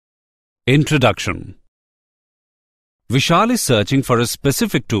Introduction. Vishal is searching for a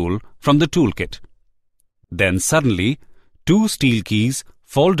specific tool from the toolkit. Then suddenly, two steel keys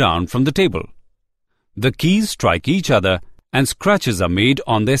fall down from the table. The keys strike each other and scratches are made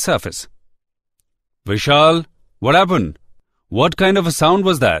on their surface. Vishal, what happened? What kind of a sound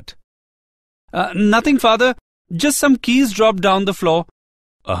was that? Nothing, father. Just some keys dropped down the floor.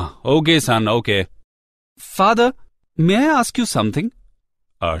 Okay, son, okay. Father, may I ask you something?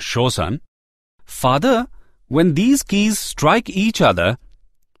 Sure, son. Father, when these keys strike each other,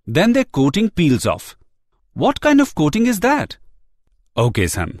 then their coating peels off. What kind of coating is that? Okay,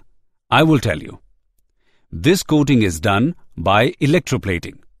 son. I will tell you. This coating is done by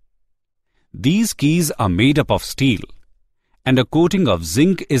electroplating. These keys are made up of steel, and a coating of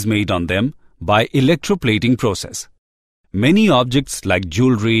zinc is made on them by electroplating process. Many objects like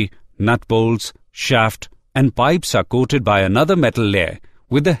jewelry, nut bolts, shaft, and pipes are coated by another metal layer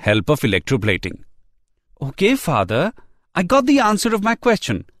with the help of electroplating. Okay, father. I got the answer of my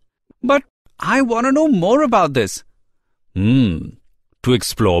question. But I want to know more about this. To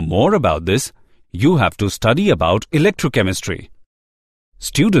explore more about this, you have to study about electrochemistry.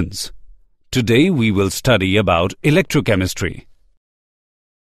 Students, today we will study about electrochemistry.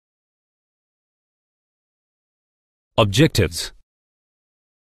 Objectives.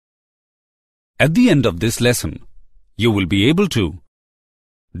 At the end of this lesson, you will be able to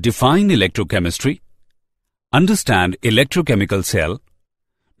define electrochemistry, understand electrochemical cell,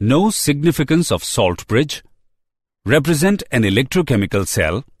 know significance of salt bridge, represent an electrochemical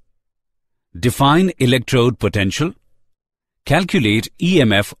cell, define electrode potential, calculate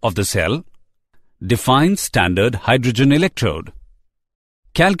EMF of the cell, define standard hydrogen electrode,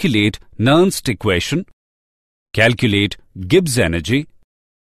 calculate Nernst equation, calculate Gibbs energy,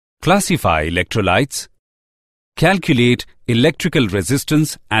 classify electrolytes, calculate electrical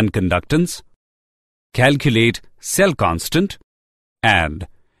resistance and conductance, calculate cell constant, and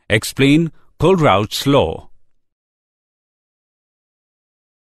explain Kohlrausch's law.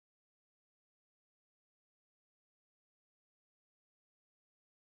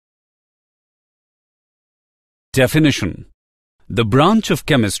 Definition. The branch of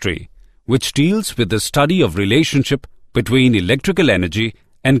chemistry which deals with the study of relationship between electrical energy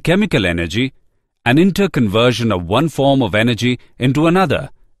and chemical energy and interconversion of one form of energy into another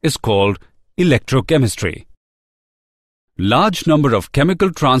is called electrochemistry. Large number of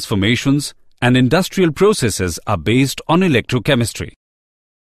chemical transformations and industrial processes are based on electrochemistry.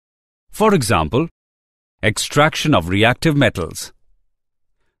 For example, extraction of reactive metals,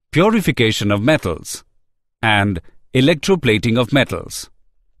 purification of metals, and electroplating of metals.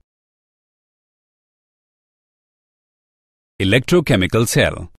 Electrochemical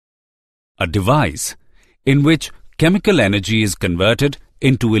cell. A device in which chemical energy is converted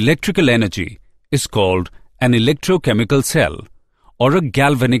into electrical energy is called an electrochemical cell or a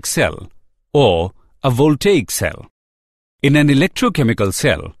galvanic cell or a voltaic cell. In an electrochemical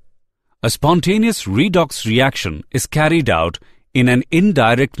cell, a spontaneous redox reaction is carried out in an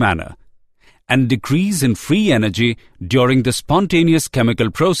indirect manner, and decrease in free energy during the spontaneous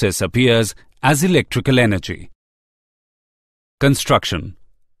chemical process appears as electrical energy. Construction.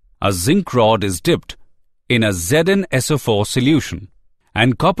 A zinc rod is dipped in a ZnSO4 solution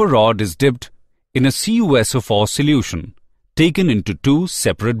and copper rod is dipped in a CuSO4 solution taken into two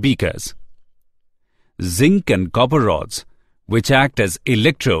separate beakers. Zinc and copper rods, which act as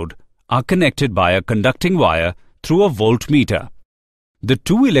electrode, are connected by a conducting wire through a voltmeter. The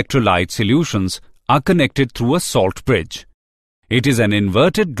two electrolyte solutions are connected through a salt bridge. It is an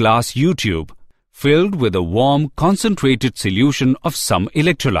inverted glass U-tube filled with a warm concentrated solution of some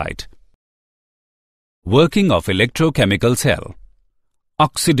electrolyte. Working of electrochemical cell.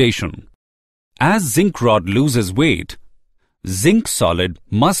 Oxidation. As zinc rod loses weight, zinc solid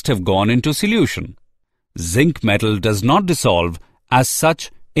must have gone into solution. Zinc metal does not dissolve as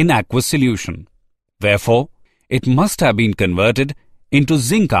such in aqueous solution. Therefore, it must have been converted into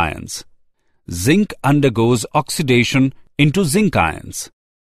zinc ions. Zinc undergoes oxidation into zinc ions.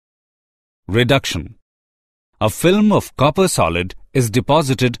 Reduction. A film of copper solid is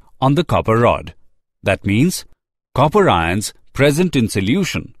deposited on the copper rod. That means copper ions present in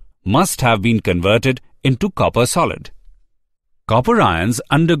solution must have been converted into copper solid. Copper ions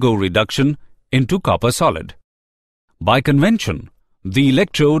undergo reduction into copper solid. By convention, the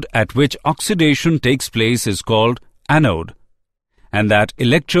electrode at which oxidation takes place is called anode, and that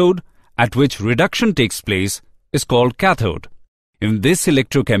electrode at which reduction takes place is called cathode. In this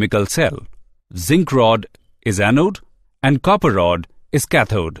electrochemical cell, zinc rod is anode and copper rod is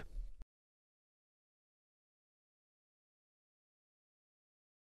cathode.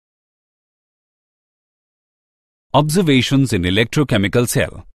 Observations in electrochemical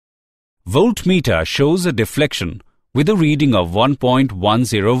cell. Voltmeter shows a deflection with a reading of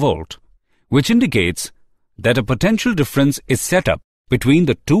 1.10 volt, which indicates that a potential difference is set up between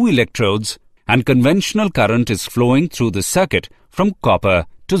the two electrodes and conventional current is flowing through the circuit from copper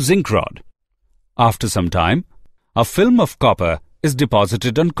to zinc rod. After some time, a film of copper is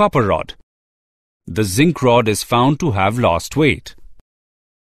deposited on copper rod. The zinc rod is found to have lost weight.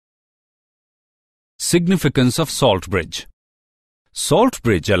 Significance of salt bridge. Salt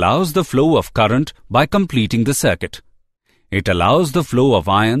bridge allows the flow of current by completing the circuit. It allows the flow of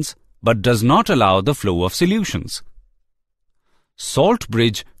ions but does not allow the flow of solutions. Salt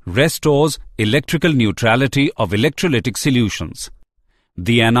bridge restores electrical neutrality of electrolytic solutions.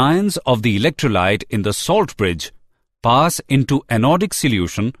 The anions of the electrolyte in the salt bridge pass into anodic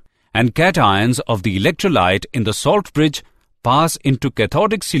solution and cations of the electrolyte in the salt bridge pass into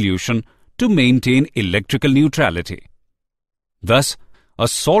cathodic solution to maintain electrical neutrality. Thus, a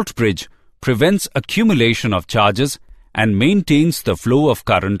salt bridge prevents accumulation of charges and maintains the flow of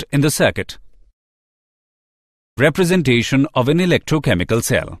current in the circuit. Representation of an electrochemical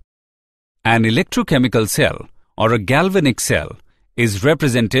cell. An electrochemical cell or a galvanic cell is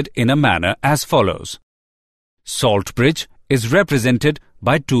represented in a manner as follows. Salt bridge is represented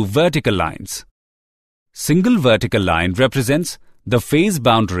by two vertical lines. Single vertical line represents the phase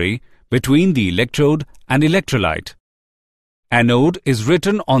boundary between the electrode and electrolyte. Anode is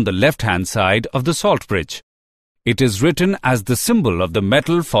written on the left-hand side of the salt bridge. It is written as the symbol of the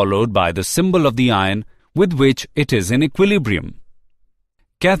metal followed by the symbol of the ion with which it is in equilibrium.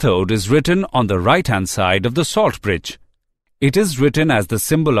 Cathode is written on the right-hand side of the salt bridge. It is written as the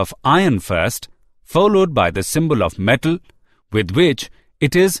symbol of ion first, followed by the symbol of metal with which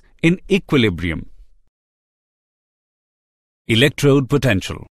it is in equilibrium. Electrode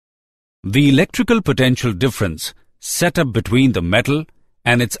potential. The electrical potential difference set up between the metal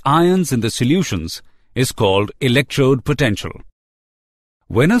and its ions in the solutions is called electrode potential.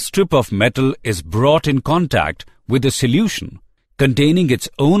 When a strip of metal is brought in contact with a solution containing its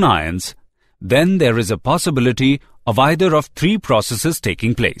own ions, then there is a possibility of either of three processes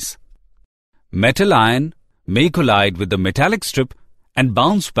taking place. Metal ion may collide with the metallic strip and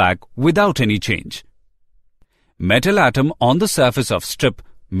bounce back without any change. Metal atom on the surface of strip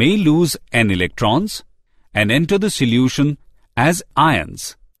may lose N electrons and enter the solution as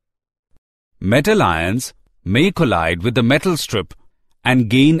ions. Metal ions may collide with the metal strip and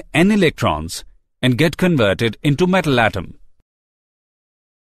gain N electrons and get converted into metal atom.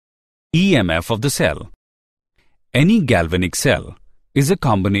 EMF of the cell. Any galvanic cell is a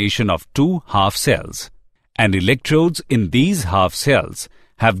combination of two half cells, and electrodes in these half cells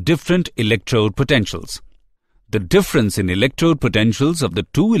have different electrode potentials. The difference in electrode potentials of the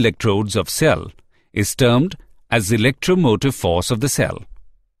two electrodes of cell is termed as electromotive force of the cell.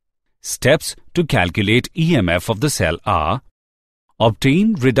 Steps to calculate EMF of the cell are: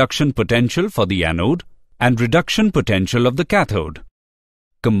 obtain reduction potential for the anode and reduction potential of the cathode.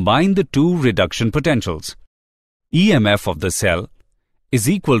 Combine the two reduction potentials. EMF of the cell is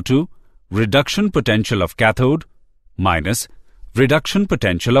equal to reduction potential of cathode minus reduction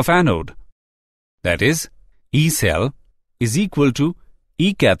potential of anode. That is, E cell is equal to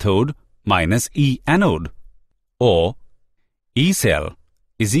E cathode minus E anode, or E cell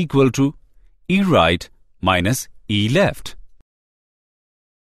is equal to E right minus E left.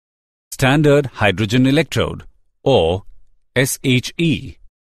 Standard hydrogen electrode, or SHE.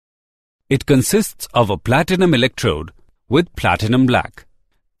 It consists of a platinum electrode with platinum black.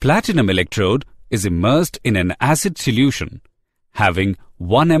 Platinum electrode is immersed in an acid solution having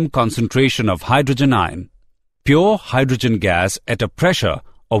 1 m concentration of hydrogen ion. Pure hydrogen gas at a pressure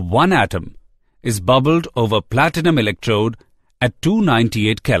of 1 atom is bubbled over platinum electrode at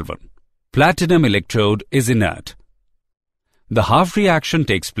 298 Kelvin. Platinum electrode is inert. The half reaction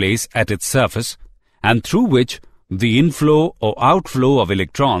takes place at its surface and through which the inflow or outflow of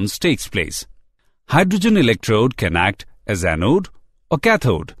electrons takes place. Hydrogen electrode can act as anode or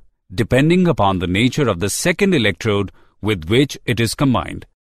cathode depending upon the nature of the second electrode with which it is combined.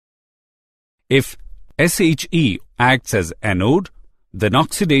 If SHE acts as anode, then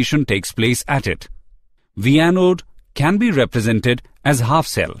oxidation takes place at it. The anode can be represented as half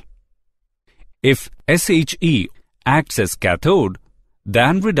cell. If SHE acts as cathode,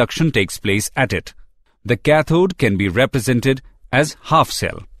 then reduction takes place at it. The cathode can be represented as half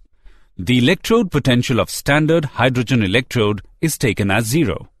cell. The electrode potential of standard hydrogen electrode is taken as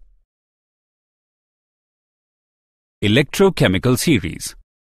 0. Electrochemical series.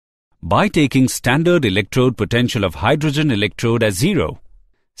 By taking standard electrode potential of hydrogen electrode as 0,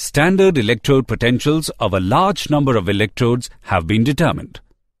 standard electrode potentials of a large number of electrodes have been determined.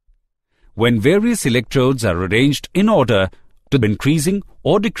 When various electrodes are arranged in order to increasing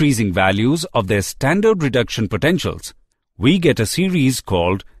or decreasing values of their standard reduction potentials, we get a series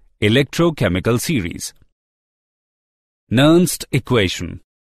called electrochemical series. Nernst equation.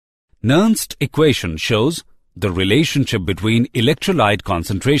 Nernst equation shows the relationship between electrolyte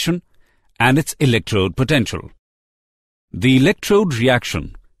concentration and its electrode potential. The electrode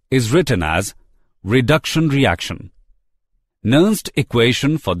reaction is written as reduction reaction. Nernst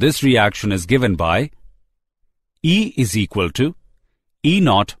equation for this reaction is given by E is equal to E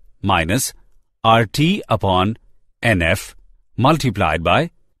naught minus RT upon NF multiplied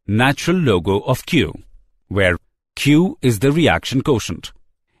by natural logo of Q, where Q is the reaction quotient.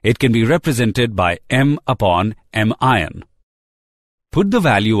 It can be represented by M upon M ion. Put the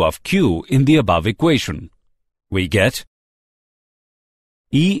value of Q in the above equation. We get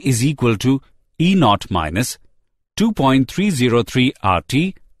E is equal to E naught minus 2.303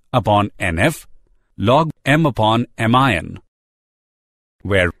 RT upon NF log M upon M ion,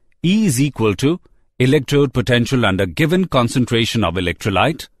 where E is equal to electrode potential under given concentration of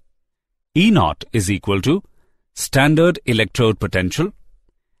electrolyte, E naught is equal to standard electrode potential,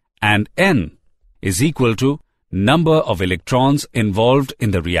 and N is equal to number of electrons involved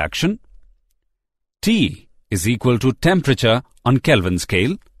in the reaction, T is equal to temperature on Kelvin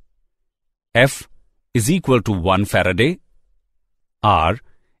scale, F is equal to 1 Faraday, R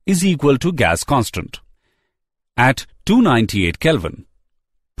is equal to gas constant. At 298 Kelvin,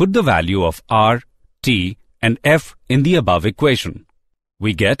 put the value of R, T and F in the above equation.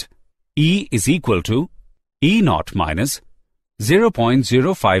 We get E is equal to E naught minus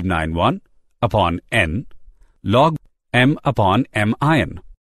 0.0591 upon N log M upon M ion.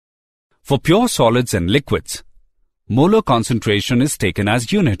 For pure solids and liquids, molar concentration is taken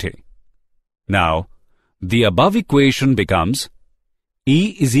as unity. Now, the above equation becomes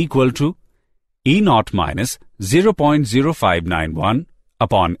E is equal to E naught minus 0.0591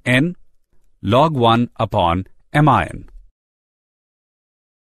 upon N log 1 upon M ion.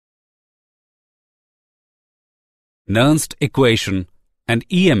 Nernst equation and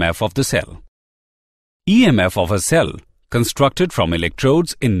EMF of the cell. EMF of a cell constructed from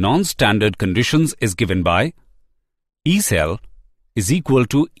electrodes in non-standard conditions is given by E cell is equal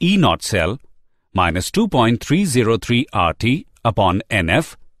to E naught cell minus 2.303 RT upon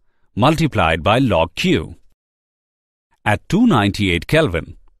NF multiplied by log Q. At 298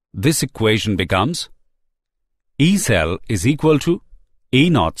 Kelvin, this equation becomes E cell is equal to E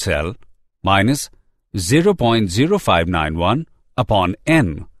naught cell minus 0.0591 upon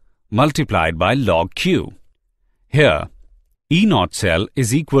N multiplied by log Q. Here, E naught cell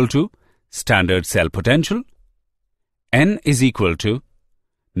is equal to standard cell potential, N is equal to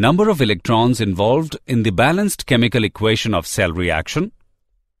number of electrons involved in the balanced chemical equation of cell reaction,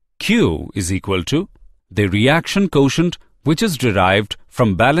 Q is equal to the reaction quotient which is derived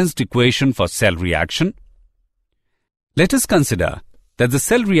from balanced equation for cell reaction. Let us consider that the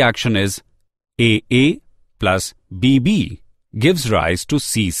cell reaction is AA plus BB gives rise to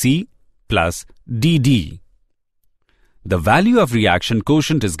CC plus DD. The value of reaction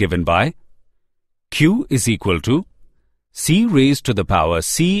quotient is given by Q is equal to C raised to the power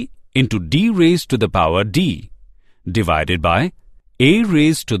C into D raised to the power D divided by A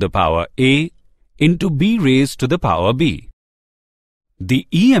raised to the power A into B raised to the power B. The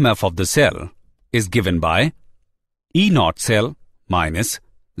EMF of the cell is given by E naught cell minus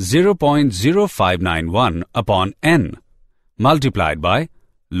 0.0591 upon N multiplied by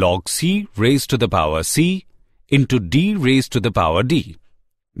log C raised to the power C into D raised to the power D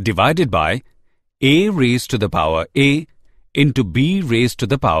divided by A raised to the power A into B raised to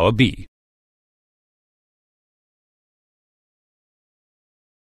the power B.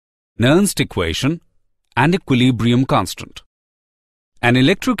 Nernst equation and equilibrium constant. An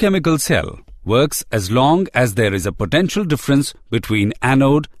electrochemical cell works as long as there is a potential difference between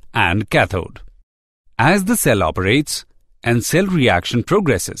anode and cathode. As the cell operates and cell reaction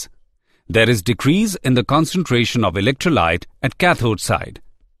progresses, there is decrease in the concentration of electrolyte at cathode side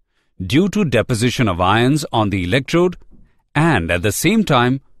due to deposition of ions on the electrode, and at the same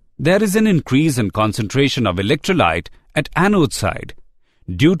time there is an increase in concentration of electrolyte at anode side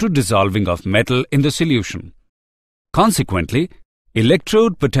due to dissolving of metal in the solution. Consequently,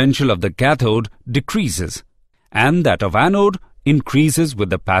 electrode potential of the cathode decreases and that of anode increases with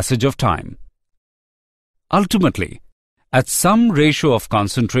the passage of time. Ultimately, at some ratio of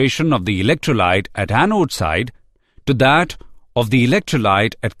concentration of the electrolyte at anode side to that of the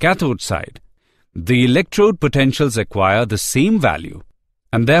electrolyte at cathode side, the electrode potentials acquire the same value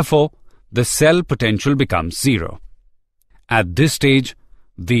and therefore the cell potential becomes zero. At this stage,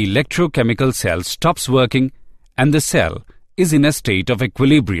 the electrochemical cell stops working and the cell is in a state of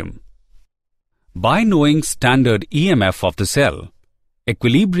equilibrium. By knowing standard EMF of the cell,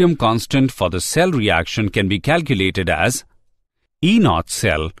 equilibrium constant for the cell reaction can be calculated as E0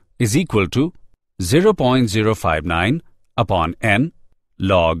 cell is equal to 0.059 upon N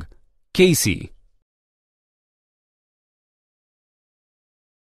log Kc.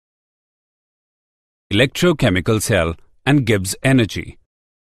 Electrochemical cell and Gibbs energy.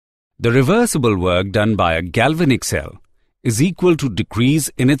 The reversible work done by a galvanic cell is equal to decrease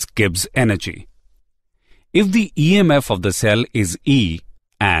in its Gibbs energy. If the EMF of the cell is E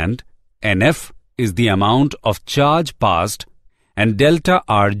and NF is the amount of charge passed and delta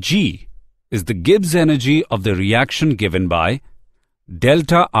Rg is the Gibbs energy of the reaction given by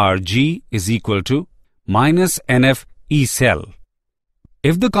delta Rg is equal to minus NF E cell.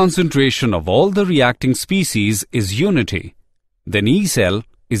 If the concentration of all the reacting species is unity, then E cell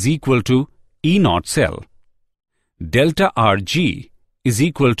is equal to E0 cell. Delta Rg is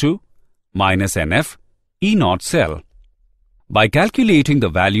equal to minus NF E0 cell. By calculating the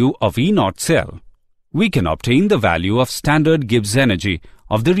value of E0 cell, we can obtain the value of standard Gibbs energy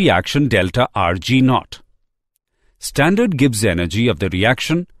of the reaction delta Rg0. Standard Gibbs energy of the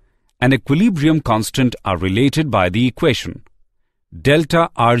reaction and equilibrium constant are related by the equation delta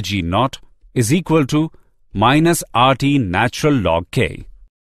Rg0 is equal to minus RT natural log K.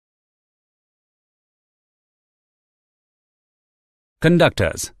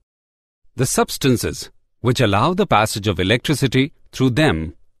 Conductors. The substances which allow the passage of electricity through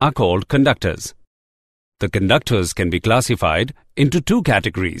them are called conductors. The conductors can be classified into two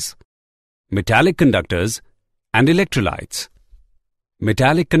categories: metallic conductors and electrolytes.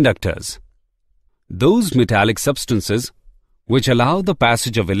 Metallic conductors. Those metallic substances which allow the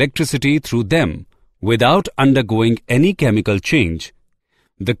passage of electricity through them without undergoing any chemical change.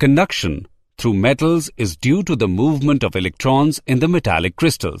 The conduction through metals is due to the movement of electrons in the metallic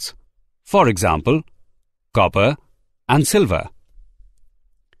crystals. For example, copper and silver.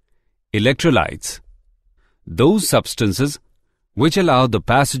 Electrolytes. Those substances which allow the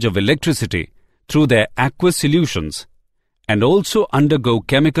passage of electricity through their aqueous solutions and also undergo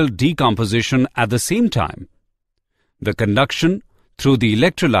chemical decomposition at the same time. The conduction through the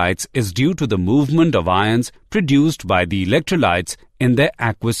electrolytes is due to the movement of ions produced by the electrolytes in their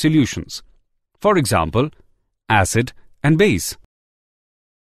aqueous solutions. For example, acid and base.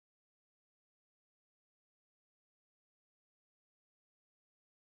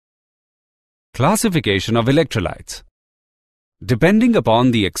 Classification of electrolytes. Depending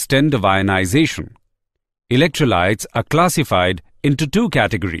upon the extent of ionization, electrolytes are classified into two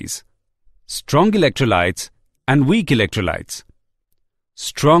categories: strong electrolytes and weak electrolytes.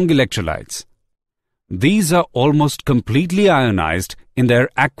 Strong electrolytes. These are almost completely ionized in their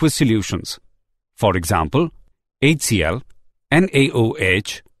aqueous solutions. For example, HCl,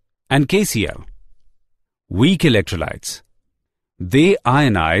 NaOH, and KCl. Weak electrolytes. They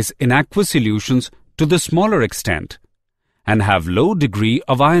ionize in aqueous solutions to the smaller extent and have low degree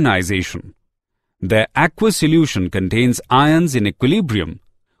of ionization. Their aqueous solution contains ions in equilibrium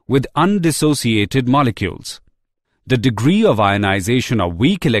with undissociated molecules. The degree of ionization of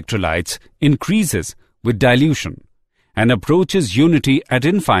weak electrolytes increases with dilution and approaches unity at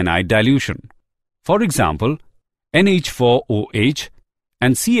infinite dilution. For example, NH4OH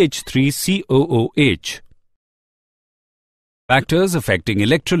and CH3COOH. Factors affecting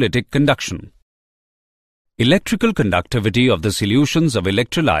electrolytic conduction. Electrical conductivity of the solutions of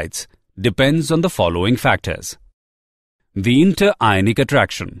electrolytes depends on the following factors. The inter-ionic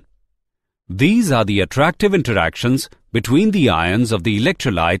attraction. These are the attractive interactions between the ions of the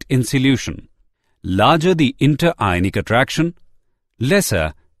electrolyte in solution. Larger the inter-ionic attraction,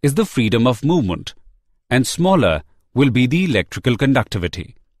 lesser is the freedom of movement, and smaller will be the electrical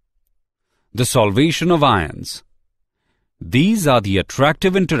conductivity. The solvation of ions. These are the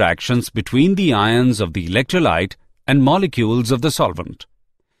attractive interactions between the ions of the electrolyte and molecules of the solvent.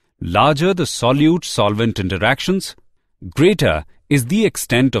 Larger the solute-solvent interactions, greater is the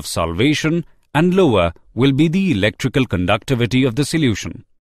extent of solvation and lower will be the electrical conductivity of the solution.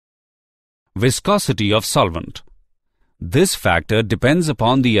 Viscosity of solvent. This factor depends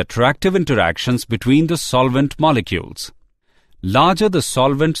upon the attractive interactions between the solvent molecules. Larger the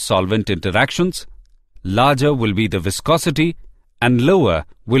solvent-solvent interactions, larger will be the viscosity and lower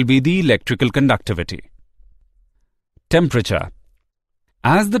will be the electrical conductivity. Temperature.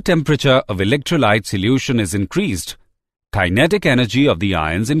 As the temperature of electrolyte solution is increased, kinetic energy of the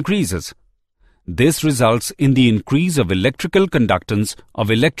ions increases. This results in the increase of electrical conductance of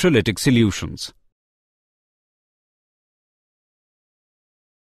electrolytic solutions.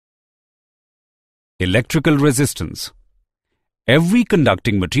 Electrical resistance. Every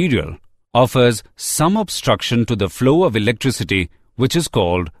conducting material offers some obstruction to the flow of electricity, which is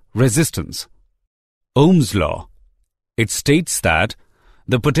called resistance. Ohm's law. It states that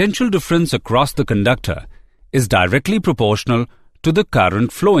the potential difference across the conductor is directly proportional to the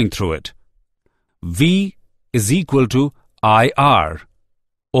current flowing through it. V is equal to IR,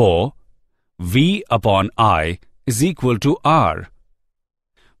 or V upon I is equal to R.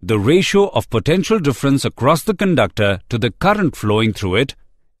 The ratio of potential difference across the conductor to the current flowing through it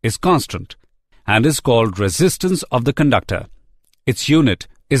is constant and is called resistance of the conductor. Its unit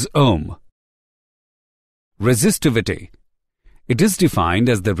is ohm. Resistivity. It is defined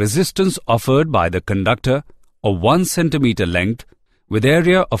as the resistance offered by the conductor of 1 centimeter length with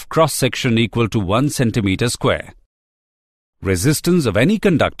area of cross-section equal to 1 centimeter square. Resistance of any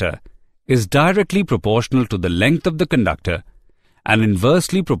conductor is directly proportional to the length of the conductor and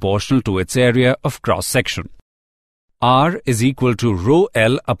inversely proportional to its area of cross-section. R is equal to rho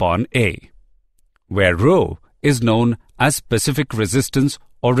L upon A, where rho is known as specific resistance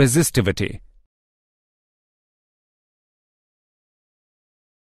or resistivity.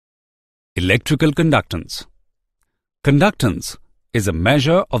 Electrical conductance. Conductance is a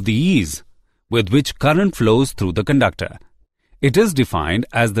measure of the ease with which current flows through the conductor. It is defined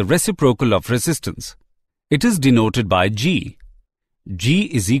as the reciprocal of resistance. It is denoted by G. G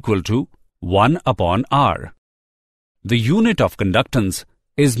is equal to 1 upon R. The unit of conductance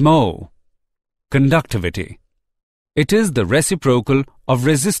is mho. Conductivity. It is the reciprocal of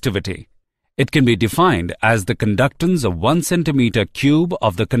resistivity. It can be defined as the conductance of 1 centimeter cube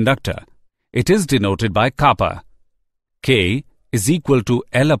of the conductor. It is denoted by kappa. K is equal to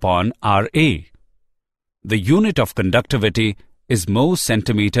L upon Ra. The unit of conductivity is mho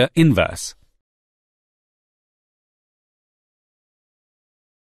centimeter inverse.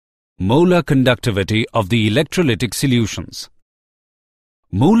 Molar conductivity of the electrolytic solutions.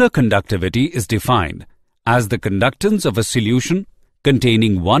 Molar conductivity is defined as the conductance of a solution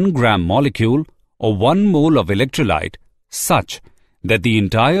containing 1 gram molecule or 1 mole of electrolyte such that the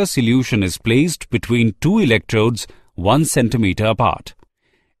entire solution is placed between 2 electrodes 1 centimeter apart.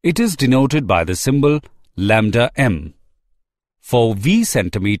 It is denoted by the symbol lambda m. For V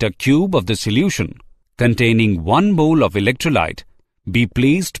centimeter cube of the solution containing 1 mole of electrolyte be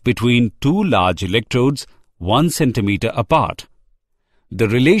placed between 2 large electrodes 1 centimeter apart, the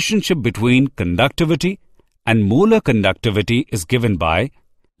relationship between conductivity and molar conductivity is given by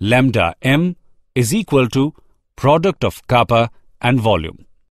lambda m is equal to product of kappa and volume.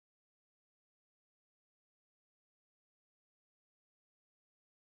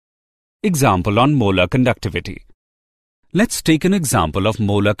 Example on molar conductivity. Let's take an example of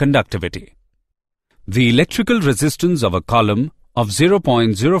molar conductivity. The electrical resistance of a column of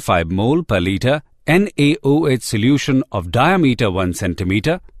 0.05 mole per liter NaOH solution of diameter 1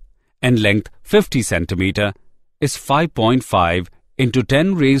 centimeter and length 50 centimeter is 5.5 into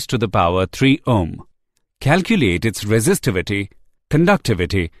 10 raised to the power 3 ohm. Calculate its resistivity,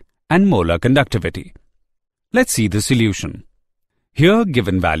 conductivity and molar conductivity. Let's see the solution. Here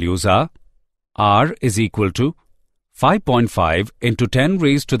given values are R is equal to 5.5 into 10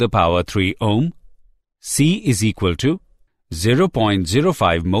 raised to the power 3 ohm, C is equal to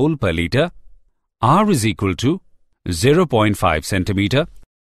 0.05 mole per liter, R is equal to 0.5 centimeter,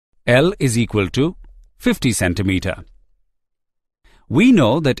 L is equal to 50 centimeter. We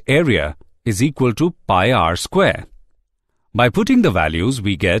know that area is equal to pi r square. By putting the values,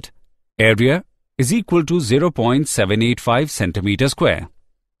 we get area is equal to 0.785 centimeter square.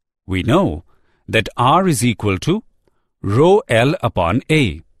 We know that R is equal to rho L upon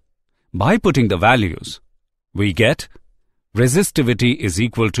A. By putting the values, we get resistivity is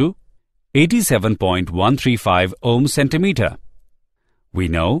equal to 87.135 ohm centimeter. We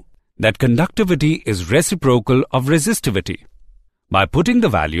know that conductivity is reciprocal of resistivity. By putting the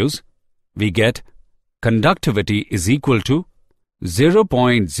values, we get conductivity is equal to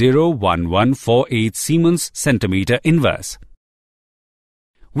 0.01148 Siemens centimeter inverse.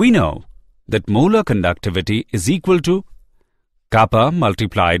 We know that molar conductivity is equal to kappa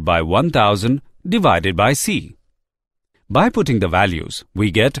multiplied by 1000 divided by C. By putting the values, we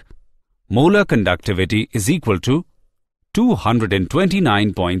get molar conductivity is equal to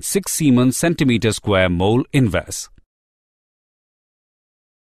 229.6 Siemens centimeter square mole inverse.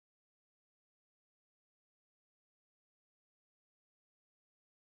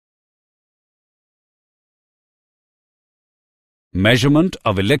 Measurement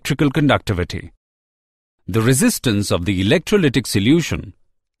of electrical conductivity. The resistance of the electrolytic solution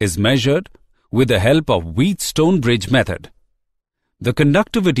is measured with the help of Wheatstone bridge method. The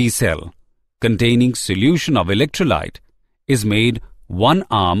conductivity cell containing solution of electrolyte is made one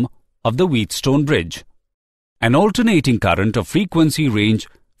arm of the Wheatstone bridge. An alternating current of frequency range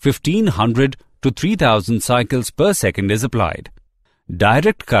 1500 to 3000 cycles per second is applied.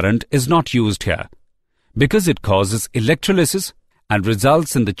 Direct current is not used here because it causes electrolysis and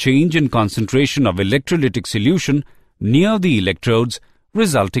results in the change in concentration of electrolytic solution near the electrodes,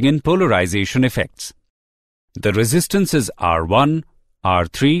 resulting in polarization effects. The resistances R1,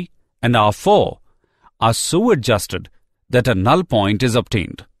 R3 and R4 are so adjusted that a null point is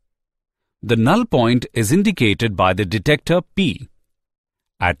obtained. The null point is indicated by the detector P.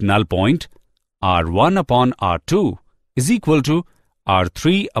 At null point, R1 upon R2 is equal to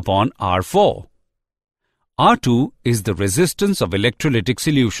R3 upon R4. R2 is the resistance of electrolytic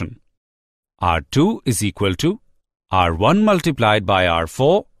solution. R2 is equal to R1 multiplied by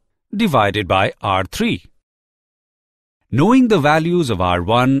R4 divided by R3. Knowing the values of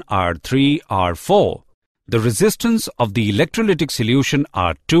R1, R3, R4, the resistance of the electrolytic solution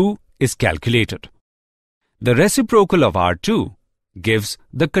R2 is calculated. The reciprocal of R2 gives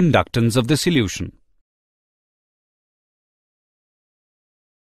the conductance of the solution.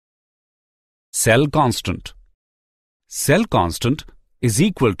 Cell constant. Cell constant is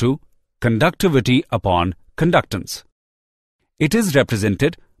equal to conductivity upon conductance. It is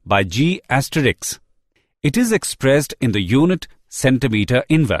represented by G asterisk. It is expressed in the unit centimeter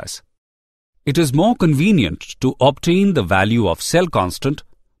inverse. It is more convenient to obtain the value of cell constant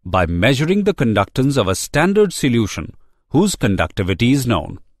by measuring the conductance of a standard solution whose conductivity is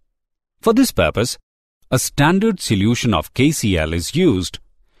known. For this purpose, a standard solution of KCl is used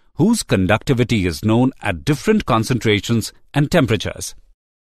whose conductivity is known at different concentrations and temperatures.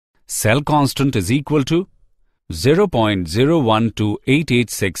 Cell constant is equal to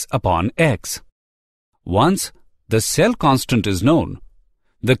 0.012886 upon X. Once the cell constant is known,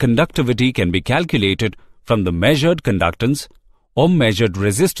 the conductivity can be calculated from the measured conductance or measured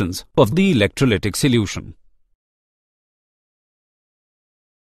resistance of the electrolytic solution.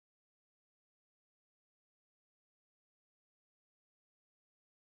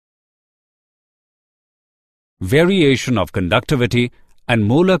 Variation of conductivity and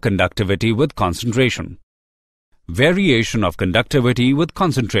molar conductivity with concentration. Variation of conductivity with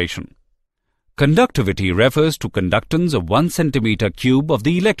concentration. Conductivity refers to conductance of 1 cm³ of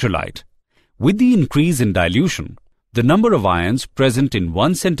the electrolyte. With the increase in dilution, the number of ions present in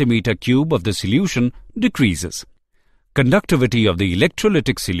 1 cm³ of the solution decreases. Conductivity of the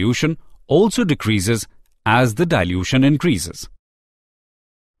electrolytic solution also decreases as the dilution increases.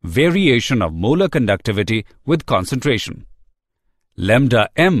 Variation of molar conductivity with concentration. Lambda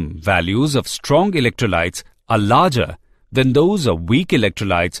m values of strong electrolytes are larger than those of weak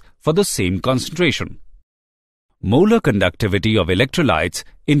electrolytes for the same concentration. Molar conductivity of electrolytes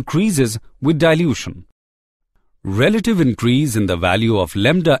increases with dilution. Relative increase in the value of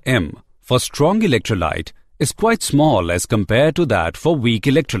lambda m for strong electrolyte is quite small as compared to that for weak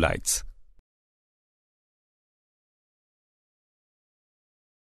electrolytes.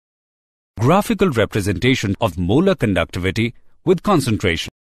 Graphical representation of molar conductivity with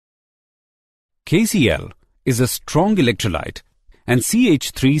concentration. KCl is a strong electrolyte and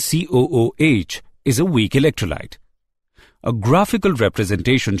CH3COOH is a weak electrolyte. A graphical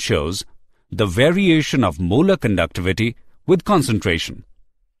representation shows the variation of molar conductivity with concentration.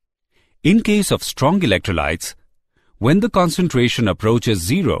 In case of strong electrolytes, when the concentration approaches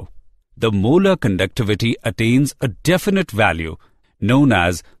zero, the molar conductivity attains a definite value known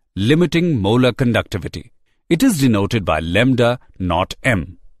as limiting molar conductivity. It is denoted by lambda not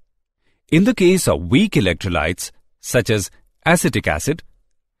m. In the case of weak electrolytes, such as acetic acid,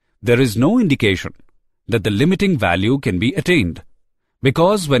 there is no indication that the limiting value can be attained,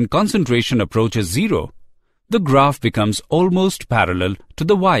 because when concentration approaches zero, the graph becomes almost parallel to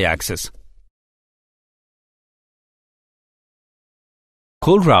the y-axis.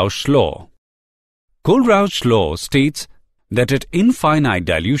 Kohlrausch's law. Kohlrausch's law states that at infinite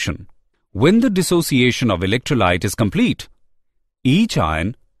dilution, when the dissociation of electrolyte is complete, each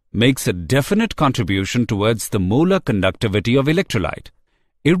ion makes a definite contribution towards the molar conductivity of electrolyte,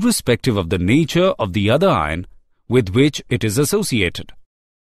 irrespective of the nature of the other ion with which it is associated.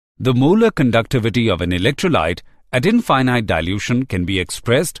 The molar conductivity of an electrolyte at infinite dilution can be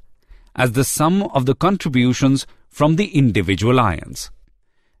expressed as the sum of the contributions from the individual ions.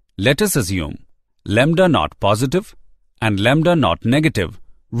 Let us assume lambda naught positive and lambda naught negative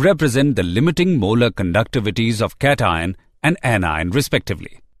represent the limiting molar conductivities of cation and anion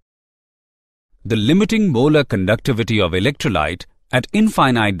respectively. the limiting molar conductivity of electrolyte at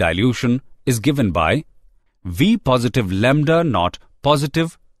infinite dilution is given by V positive lambda naught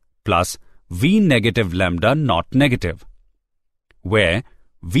positive plus V negative lambda naught negative, where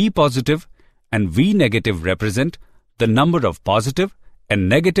V positive and V negative represent the number of positive and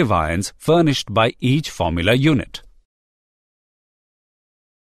negative ions furnished by each formula unit.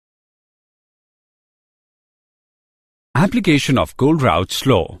 Application of Kohlrausch's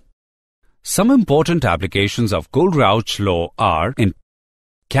law. Some important applications of Kohlrausch's law are in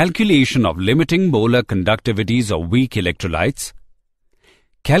calculation of limiting molar conductivities of weak electrolytes,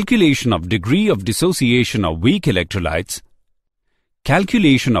 calculation of degree of dissociation of weak electrolytes,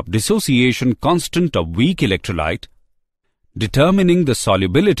 calculation of dissociation constant of weak electrolyte, determining the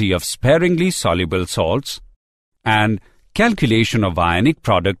solubility of sparingly soluble salts, and calculation of ionic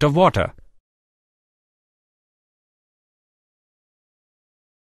product of water.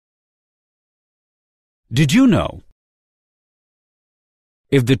 Did you know?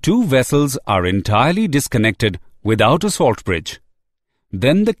 If the two vessels are entirely disconnected without a salt bridge,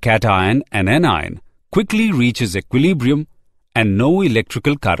 then the cation and anion quickly reaches equilibrium and no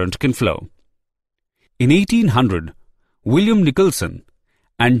electrical current can flow. In 1800, William Nicholson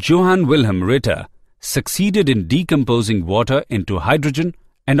and Johann Wilhelm Ritter succeeded in decomposing water into hydrogen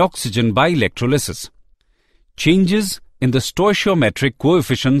and oxygen by electrolysis. Changes in the stoichiometric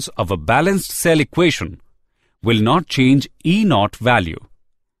coefficients of a balanced cell equation will not change E0 value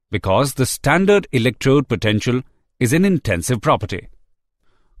because the standard electrode potential is an intensive property.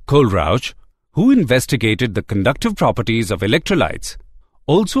 Kohlrausch, who investigated the conductive properties of electrolytes,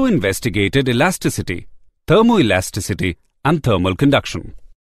 also investigated elasticity, thermoelasticity, and thermal conduction.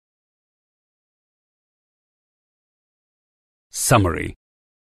 Summary.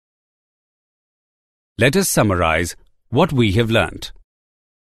 Let us summarize what we have learnt.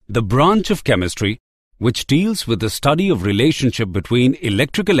 The branch of chemistry which deals with the study of relationship between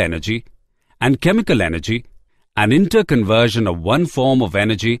electrical energy and chemical energy and interconversion of one form of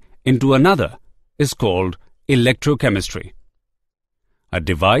energy into another is called electrochemistry. A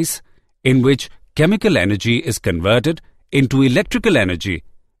device in which chemical energy is converted into electrical energy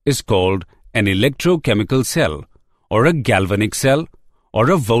is called an electrochemical cell or a galvanic cell or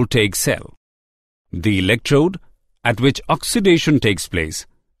a voltaic cell. The electrode at which oxidation takes place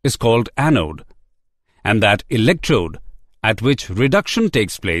is called anode, and that electrode at which reduction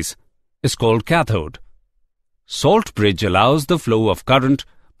takes place is called cathode. Salt bridge allows the flow of current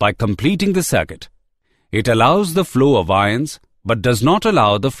by completing the circuit. It allows the flow of ions but does not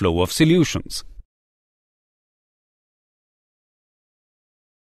allow the flow of solutions.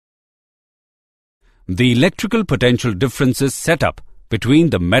 The electrical potential differences set up between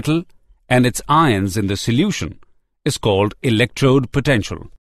the metal and its ions in the solution is called electrode potential.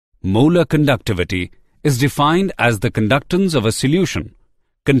 Molar conductivity is defined as the conductance of a solution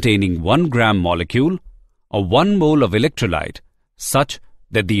containing 1 gram molecule or 1 mole of electrolyte such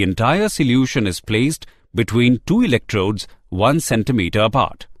that the entire solution is placed between two electrodes 1 centimeter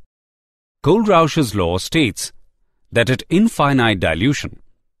apart. Kohlrausch's law states that at infinite dilution,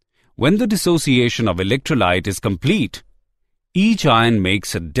 when the dissociation of electrolyte is complete, each ion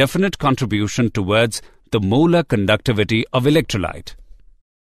makes a definite contribution towards the molar conductivity of electrolyte.